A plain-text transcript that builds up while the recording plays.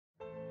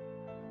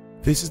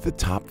This is the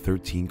top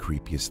 13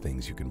 creepiest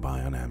things you can buy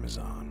on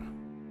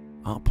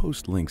Amazon. I'll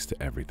post links to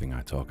everything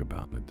I talk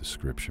about in the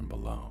description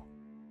below.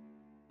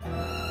 I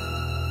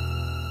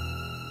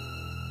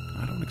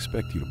don't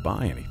expect you to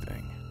buy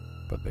anything,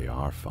 but they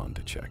are fun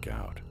to check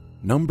out.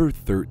 Number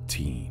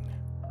 13.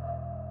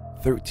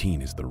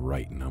 13 is the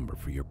right number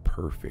for your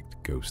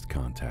perfect ghost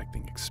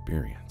contacting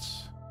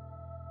experience.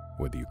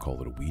 Whether you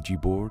call it a Ouija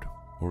board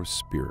or a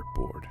spirit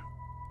board,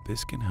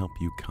 this can help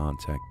you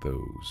contact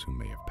those who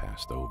may have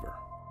passed over.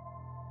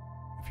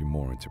 If you're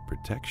more into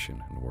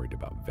protection and worried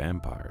about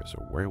vampires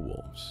or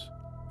werewolves,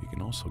 you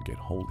can also get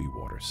holy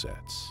water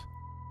sets.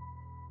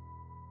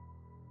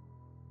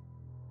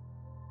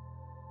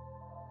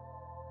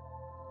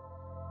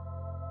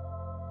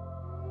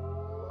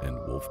 And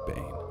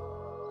Wolfbane.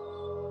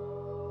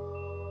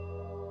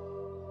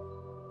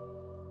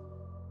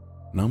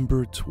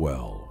 Number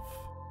 12.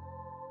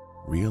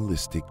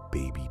 Realistic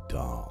baby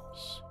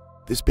dolls.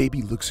 This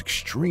baby looks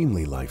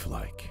extremely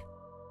lifelike.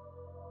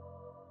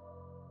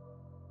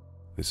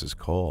 This is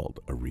called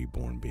a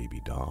reborn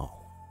baby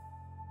doll.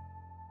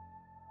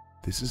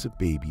 This is a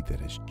baby that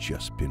has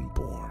just been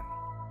born.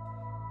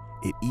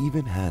 It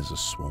even has a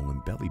swollen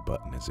belly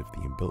button as if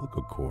the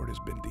umbilical cord has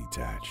been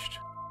detached.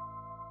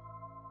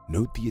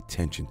 Note the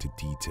attention to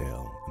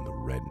detail and the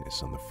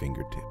redness on the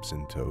fingertips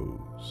and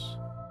toes.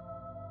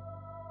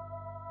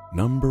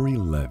 Number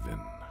 11.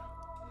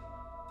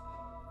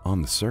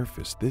 On the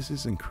surface, this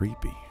isn't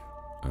creepy,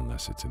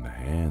 unless it's in the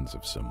hands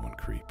of someone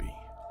creepy.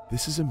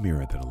 This is a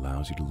mirror that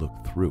allows you to look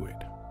through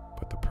it,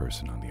 but the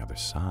person on the other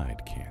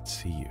side can't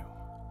see you.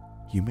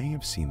 You may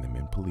have seen them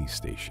in police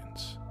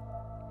stations,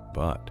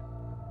 but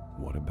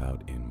what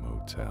about in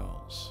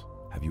motels?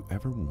 Have you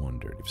ever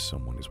wondered if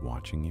someone is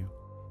watching you?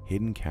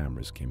 Hidden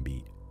cameras can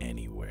be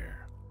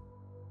anywhere.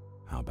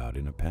 How about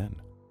in a pen?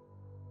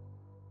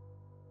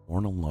 Or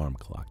an alarm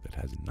clock that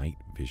has night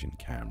vision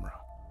camera?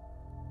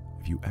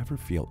 If you ever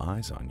feel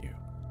eyes on you,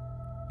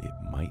 it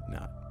might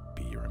not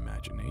be your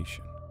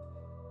imagination.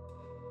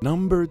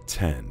 Number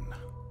 10.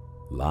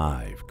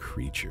 Live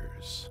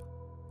creatures.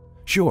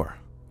 Sure,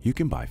 you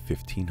can buy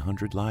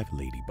 1,500 live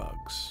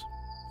ladybugs,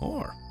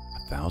 or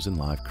 1,000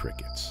 live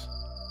crickets.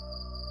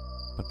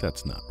 But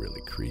that's not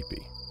really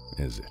creepy,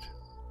 is it?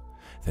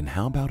 Then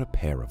how about a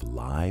pair of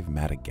live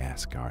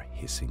Madagascar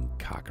hissing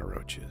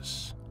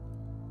cockroaches?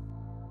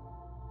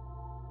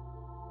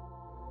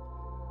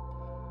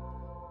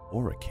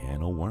 Or a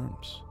can of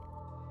worms?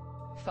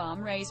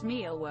 Farm-raised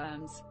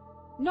mealworms,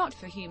 not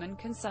for human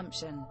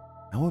consumption.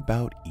 How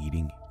about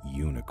eating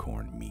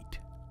unicorn meat?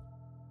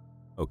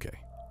 Okay,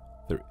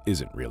 there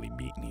isn't really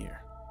meat in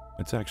here.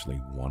 It's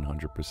actually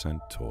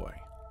 100% toy.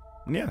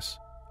 And yes,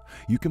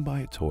 you can buy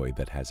a toy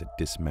that has a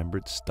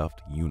dismembered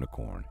stuffed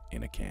unicorn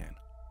in a can.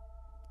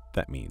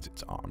 That means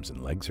its arms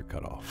and legs are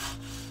cut off.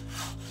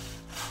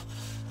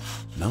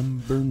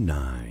 Number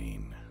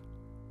 9.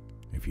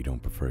 If you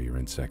don't prefer your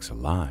insects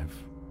alive,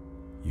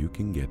 you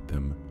can get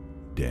them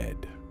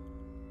dead.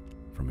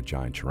 From a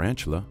giant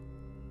tarantula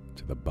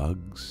to the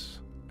bugs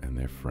and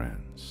their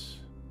friends,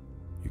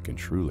 you can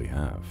truly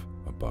have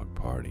a bug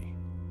party.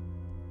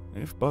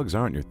 If bugs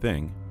aren't your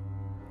thing,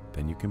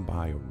 then you can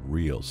buy a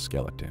real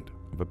skeleton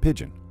of a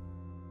pigeon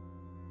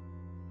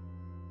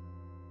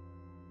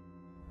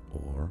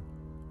or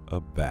a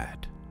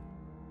bat.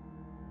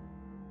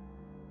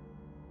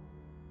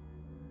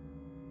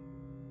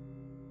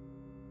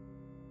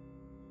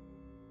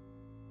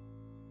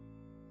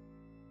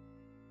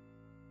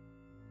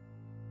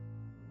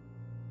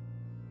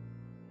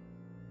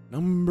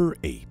 Number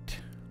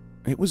 8.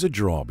 It was a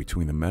draw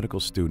between the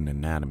medical student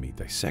anatomy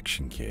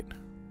dissection kit,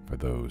 for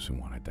those who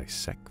want to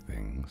dissect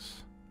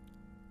things,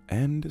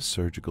 and a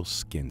surgical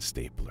skin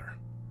stapler.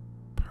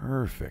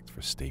 Perfect for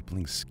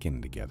stapling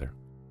skin together.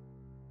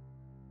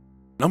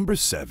 Number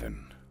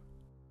 7.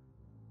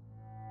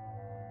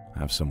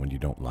 Have someone you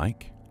don't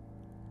like?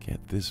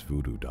 Get this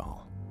voodoo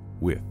doll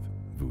with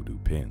voodoo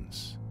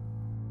pins.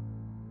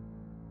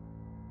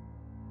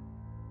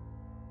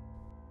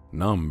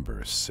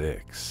 Number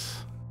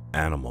 6.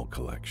 Animal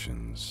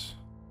collections.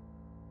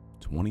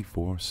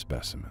 24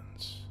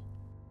 specimens.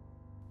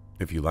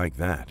 If you like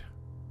that,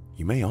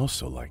 you may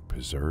also like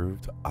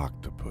preserved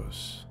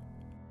octopus.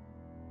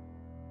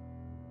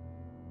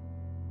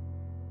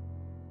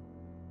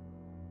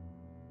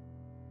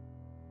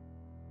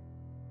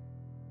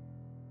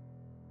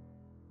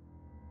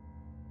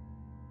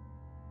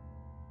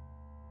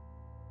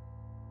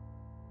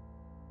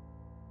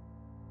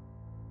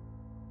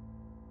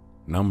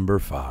 Number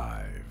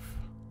 5.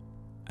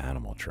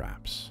 Animal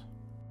traps.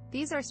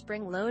 These are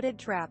spring-loaded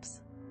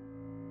traps.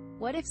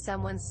 What if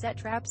someone set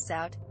traps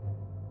out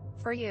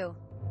for you?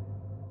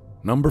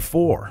 Number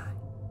 4.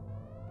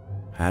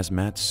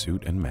 Hazmat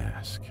suit and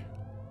mask.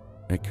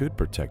 It could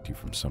protect you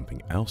from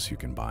something else you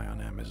can buy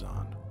on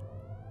Amazon.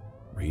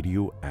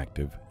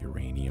 Radioactive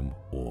uranium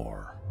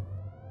ore.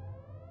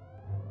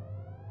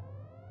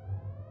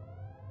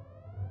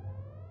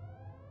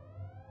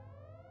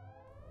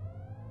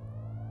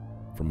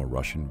 From a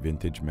Russian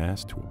vintage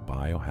mask to a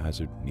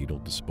biohazard needle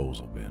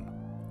disposal bin,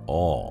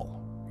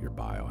 all your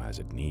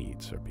biohazard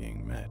needs are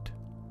being met.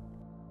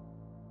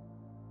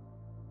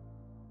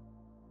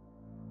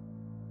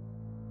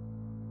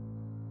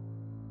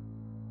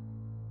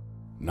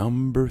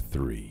 Number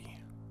 3.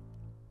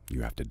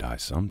 You have to die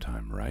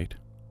sometime, right?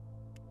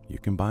 You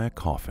can buy a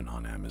coffin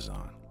on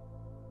Amazon.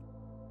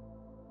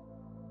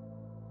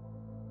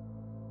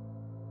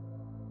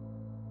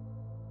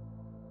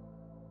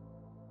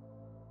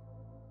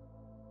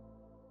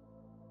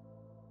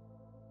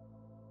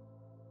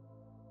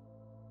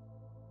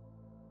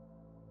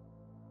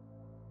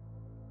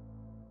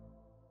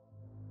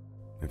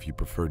 If you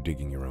prefer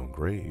digging your own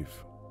grave,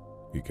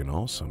 you can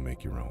also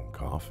make your own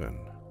coffin.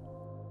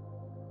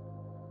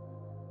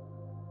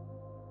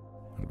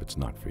 And if it's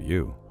not for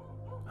you,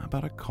 how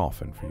about a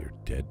coffin for your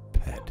dead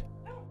pet?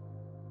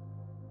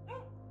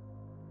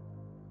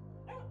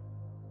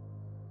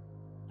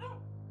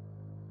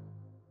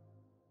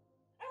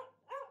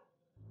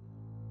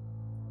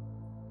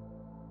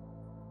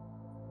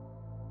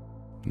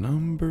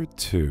 Number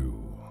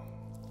 2.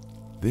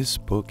 This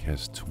book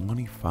has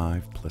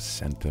 25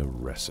 placenta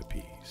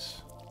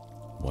recipes.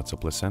 What's a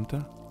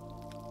placenta?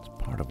 It's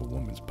part of a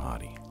woman's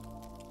body.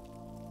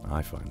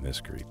 I find this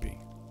creepy.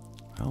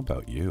 How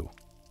about you?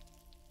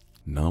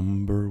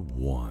 Number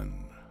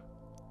 1.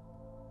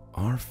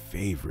 Our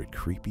favorite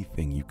creepy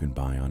thing you can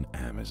buy on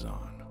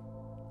Amazon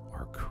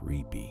are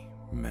creepy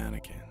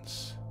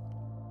mannequins.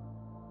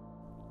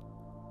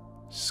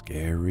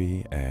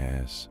 Scary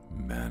ass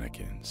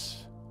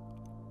mannequins.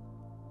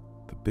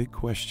 The big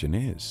question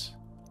is,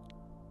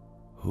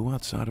 who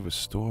outside of a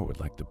store would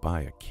like to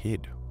buy a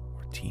kid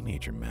or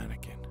teenager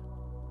mannequin?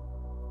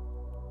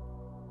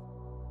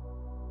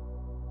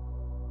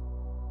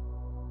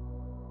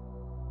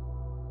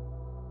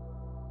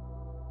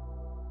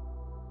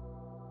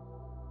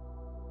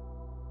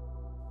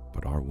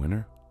 But our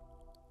winner?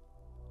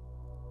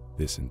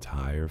 This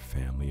entire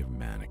family of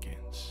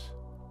mannequins.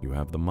 You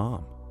have the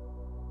mom,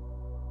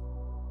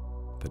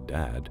 the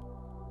dad,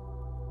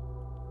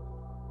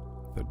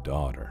 the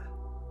daughter,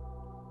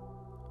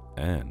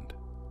 and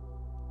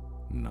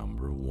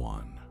number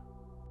 1.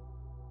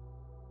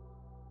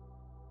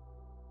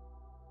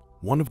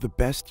 One of the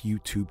best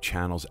YouTube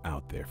channels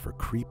out there for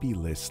creepy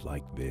lists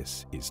like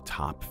this is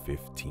Top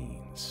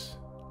 15s.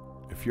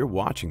 If you're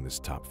watching this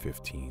Top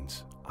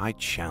 15s, I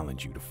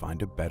challenge you to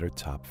find a better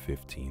Top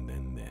 15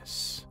 than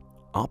this.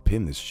 I'll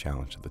pin this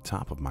challenge at the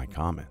top of my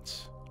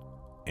comments.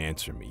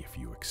 Answer me if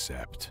you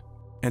accept.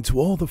 And to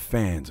all the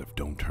fans of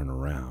Don't Turn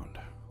Around,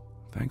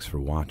 thanks for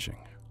watching.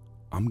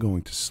 I'm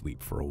going to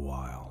sleep for a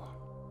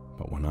while,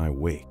 but when I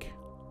wake,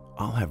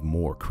 I'll have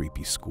more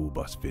creepy school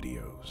bus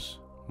videos,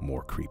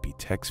 more creepy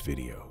text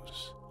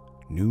videos,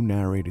 new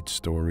narrated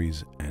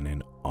stories, and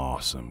an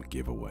awesome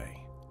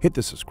giveaway. Hit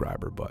the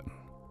subscriber button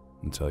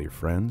and tell your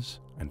friends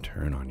and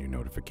turn on your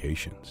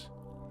notifications,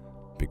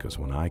 because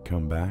when I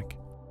come back,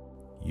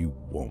 you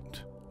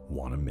won't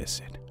want to miss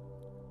it.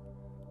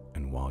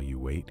 And while you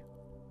wait,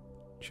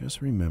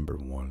 just remember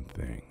one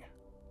thing: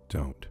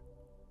 don't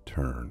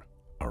turn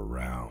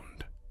around.